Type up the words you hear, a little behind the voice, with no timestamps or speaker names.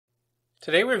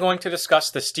Today we're going to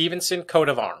discuss the Stephenson coat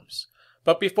of arms.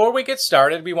 But before we get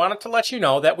started, we wanted to let you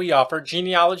know that we offer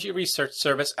genealogy research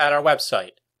service at our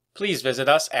website. Please visit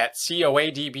us at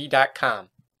coadb.com.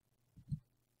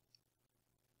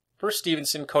 First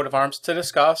Stephenson coat of arms to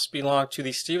discuss belong to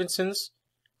the Stephensons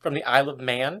from the Isle of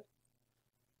Man.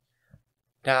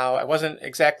 Now, I wasn't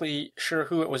exactly sure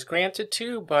who it was granted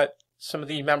to, but some of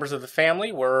the members of the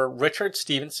family were Richard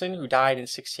Stephenson, who died in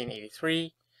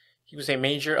 1683. He was a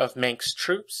major of Manx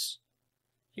troops.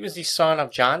 He was the son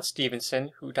of John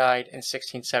Stephenson, who died in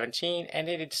 1617, and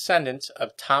a descendant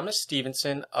of Thomas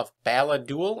Stephenson of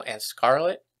Balladoole and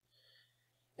Scarlet,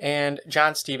 and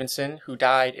John Stephenson, who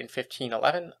died in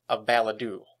 1511, of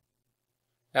Balladoole.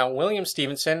 Now, William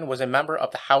Stephenson was a member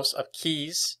of the House of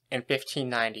Keys in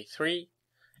 1593,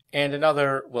 and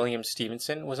another William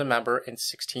Stephenson was a member in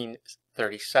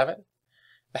 1637.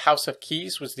 The House of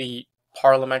Keys was the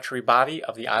parliamentary body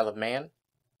of the Isle of Man.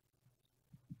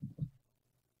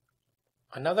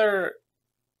 Another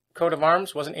coat of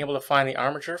arms wasn't able to find the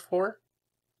armature for.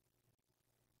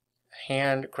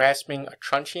 Hand grasping a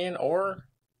truncheon or,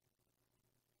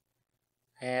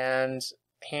 and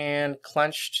hand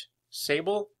clenched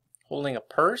sable holding a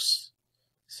purse.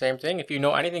 Same thing. If you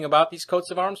know anything about these coats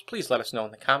of arms, please let us know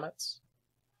in the comments.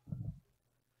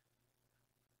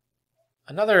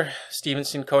 Another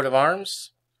Stephenson coat of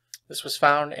arms. This was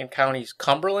found in counties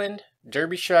Cumberland,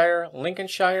 Derbyshire,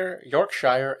 Lincolnshire,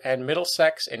 Yorkshire, and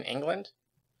Middlesex in England.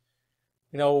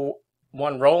 You know,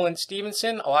 one Rowland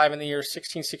Stevenson, alive in the year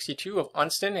 1662, of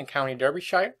Unston in County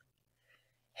Derbyshire,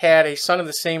 had a son of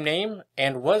the same name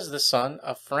and was the son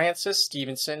of Francis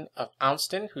Stephenson of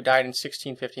Ounston, who died in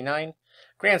 1659,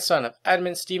 grandson of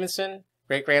Edmund Stephenson,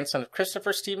 great-grandson of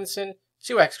Christopher Stephenson,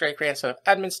 2 ex-great-grandson of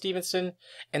Edmund Stephenson,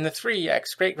 and the 3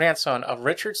 ex-great-grandson of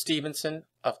Richard Stephenson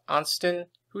of Ounston,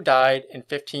 who died in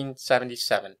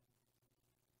 1577.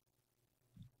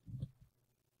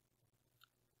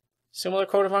 Similar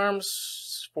coat of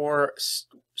arms for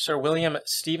Sir William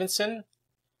Stephenson,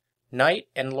 Knight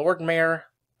and Lord Mayor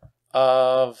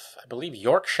of, I believe,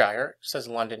 Yorkshire, it says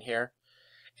London here,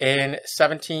 in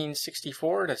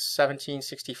 1764 to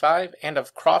 1765, and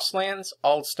of Crosslands,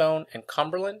 Aldstone, and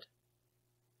Cumberland.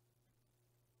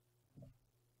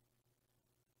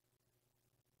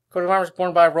 Coat of arms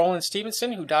borne by Rowland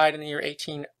Stevenson, who died in the year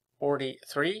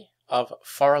 1843, of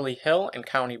Farley Hill in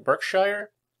County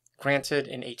Berkshire, granted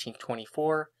in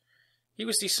 1824. He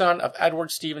was the son of Edward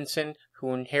Stephenson,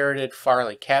 who inherited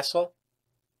Farley Castle.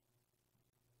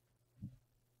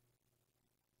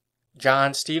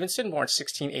 John Stephenson, born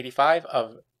 1685,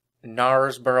 of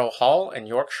Knaresborough Hall in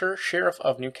Yorkshire, Sheriff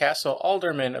of Newcastle,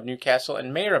 Alderman of Newcastle,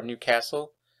 and Mayor of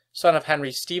Newcastle, son of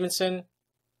Henry Stephenson,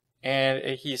 and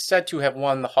he is said to have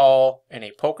won the hall in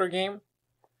a poker game.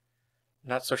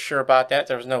 Not so sure about that.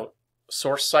 There was no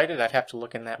source cited. I'd have to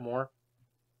look in that more.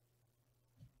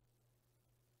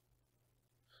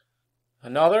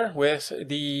 Another with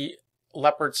the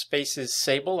leopard's faces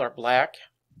sable or black.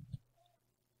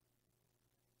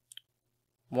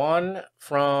 One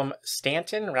from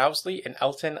Stanton, Rowsley, and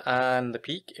Elton on the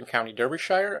Peak in County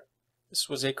Derbyshire. This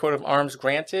was a coat of arms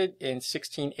granted in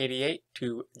 1688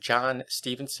 to John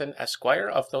Stephenson, Esquire,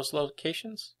 of those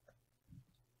locations.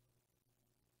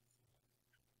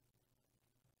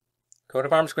 Coat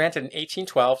of arms granted in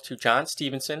 1812 to John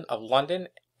Stephenson of London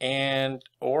and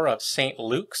or of St.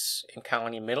 Luke's in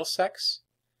County Middlesex.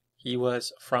 He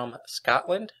was from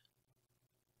Scotland.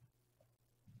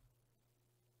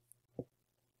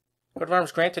 Coat of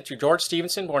arms granted to George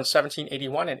Stephenson, born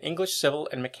 1781, an English civil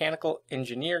and mechanical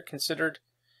engineer, considered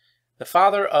the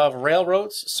father of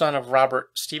railroads, son of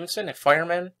Robert Stephenson, a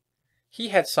fireman. He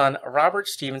had son Robert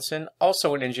Stephenson,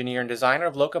 also an engineer and designer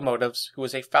of locomotives, who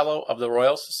was a fellow of the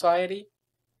Royal Society.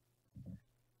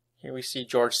 Here we see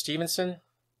George Stephenson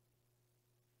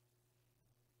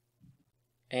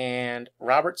and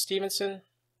Robert Stephenson.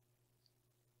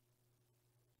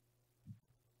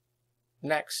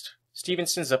 Next,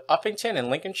 Stephensons of Uppington in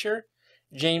Lincolnshire.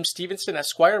 James Stephenson,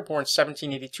 Esquire, born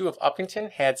 1782, of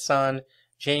Uppington, had son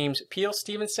James Peel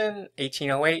Stephenson,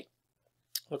 1808.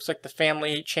 Looks like the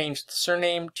family changed the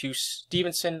surname to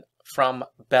Stephenson from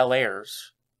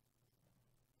Bellairs.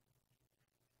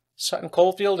 Sutton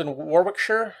Coldfield in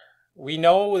Warwickshire. We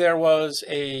know there was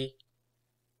a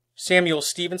Samuel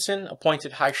Stephenson,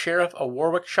 appointed High Sheriff of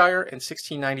Warwickshire in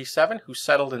 1697, who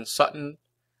settled in Sutton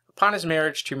upon his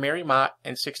marriage to Mary Mott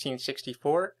in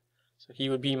 1664. So he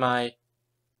would be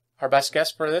our best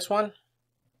guess for this one.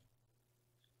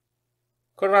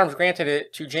 Coat of arms granted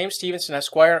it to James Stephenson,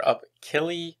 Esquire, of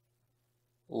Killy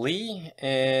Lee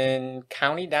in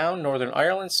County Down, Northern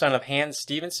Ireland, son of Hans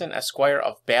Stephenson, Esquire,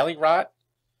 of Ballyrot,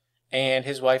 and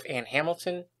his wife Anne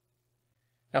Hamilton.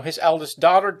 Now his eldest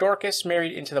daughter Dorcas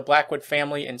married into the Blackwood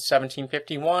family in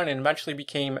 1751 and eventually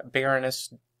became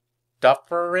Baroness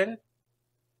Dufferin.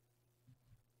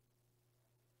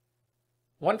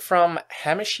 One from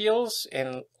Hamishiels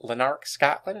in Lanark,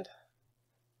 Scotland.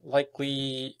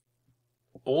 Likely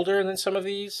older than some of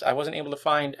these. I wasn't able to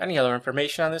find any other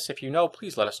information on this. If you know,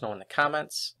 please let us know in the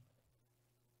comments.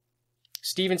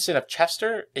 Stephenson of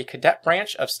Chester, a cadet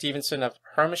branch of Stephenson of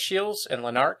Hamishiels in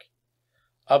Lanark.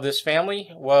 Of this family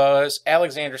was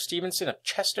Alexander Stephenson of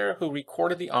Chester, who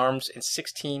recorded the arms in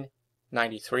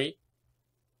 1693.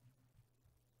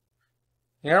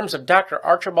 The arms of Dr.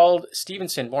 Archibald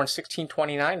Stephenson, born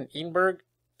 1629 in Edinburgh,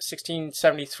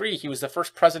 1673. He was the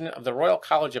first president of the Royal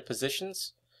College of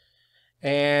Physicians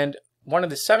and one of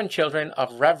the 7 children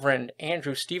of Reverend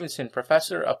Andrew Stephenson,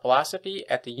 professor of philosophy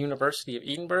at the University of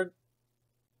Edinburgh.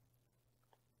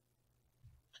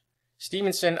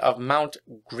 Stephenson of Mount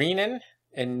Greenan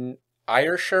in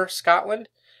Ayrshire, Scotland,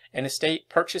 an estate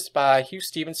purchased by Hugh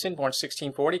Stephenson, born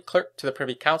 1640, clerk to the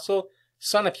Privy Council,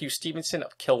 son of Hugh Stephenson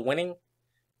of Kilwinning.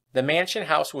 The mansion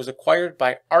house was acquired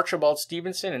by Archibald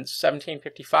Stephenson in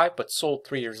 1755, but sold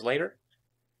 3 years later.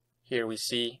 Here we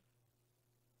see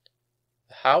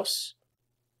the house.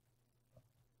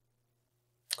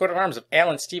 Coat of arms of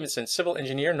Alan Stephenson, civil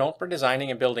engineer known for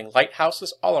designing and building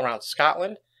lighthouses all around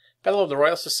Scotland. Fellow of the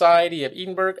Royal Society of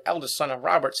Edinburgh, eldest son of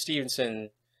Robert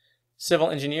Stephenson, civil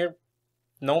engineer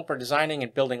known for designing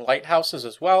and building lighthouses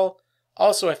as well.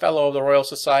 Also a fellow of the Royal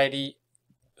Society,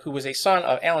 who was a son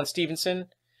of Alan Stephenson,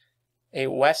 a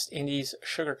West Indies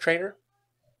sugar trader.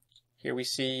 Here we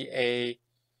see a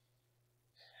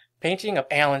painting of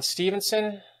Alan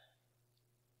Stephenson,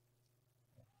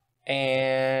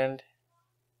 and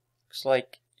looks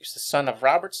like he's the son of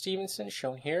Robert Stephenson,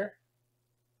 shown here.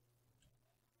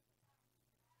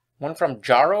 One from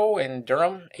Jarrow in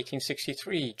Durham,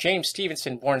 1863. James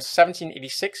Stephenson, born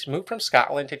 1786, moved from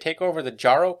Scotland to take over the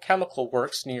Jarrow Chemical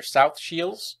Works near South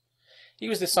Shields. He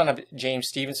was the son of James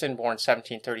Stephenson, born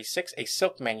 1736, a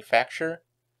silk manufacturer.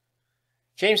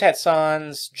 James had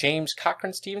sons James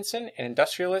Cochrane Stephenson, an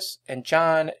industrialist, and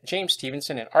John James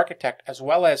Stephenson, an architect, as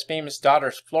well as famous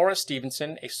daughters Flora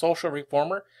Stephenson, a social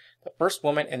reformer, the first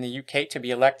woman in the UK to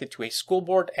be elected to a school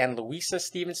board, and Louisa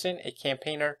Stephenson, a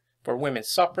campaigner for women's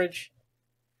suffrage.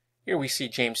 Here we see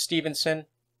James Stephenson.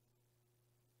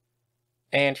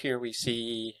 And here we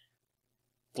see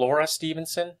Flora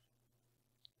Stephenson.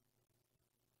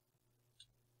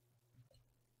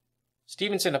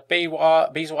 Stephenson of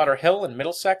Bayswater Hill in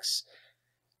Middlesex.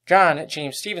 John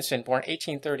James Stephenson, born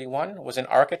 1831, was an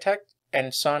architect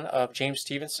and son of James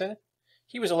Stephenson.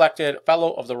 He was elected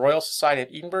Fellow of the Royal Society of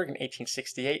Edinburgh in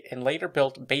 1868 and later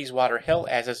built Bayswater Hill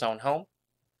as his own home.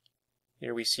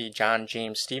 Here we see John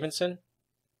James Stephenson.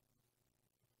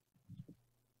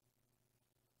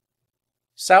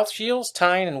 South Shields,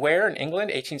 Tyne and Ware in England,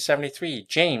 1873.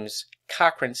 James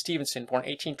Cochrane Stephenson, born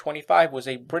 1825, was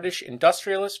a British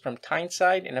industrialist from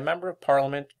Tyneside and a member of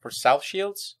Parliament for South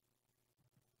Shields.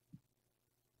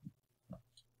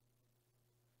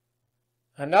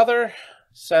 Another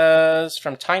says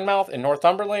from Tynemouth in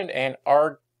Northumberland and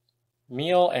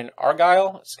Ardmeal in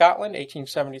Argyll, Scotland,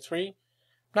 1873.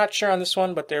 Not sure on this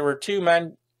one, but there were 2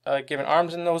 men given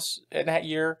arms in that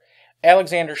year.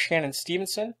 Alexander Shannon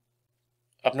Stephenson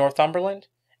of Northumberland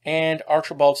and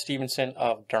Archibald Stephenson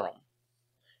of Durham.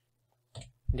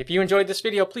 And if you enjoyed this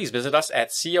video, please visit us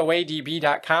at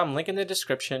coadb.com, link in the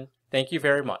description. Thank you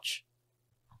very much.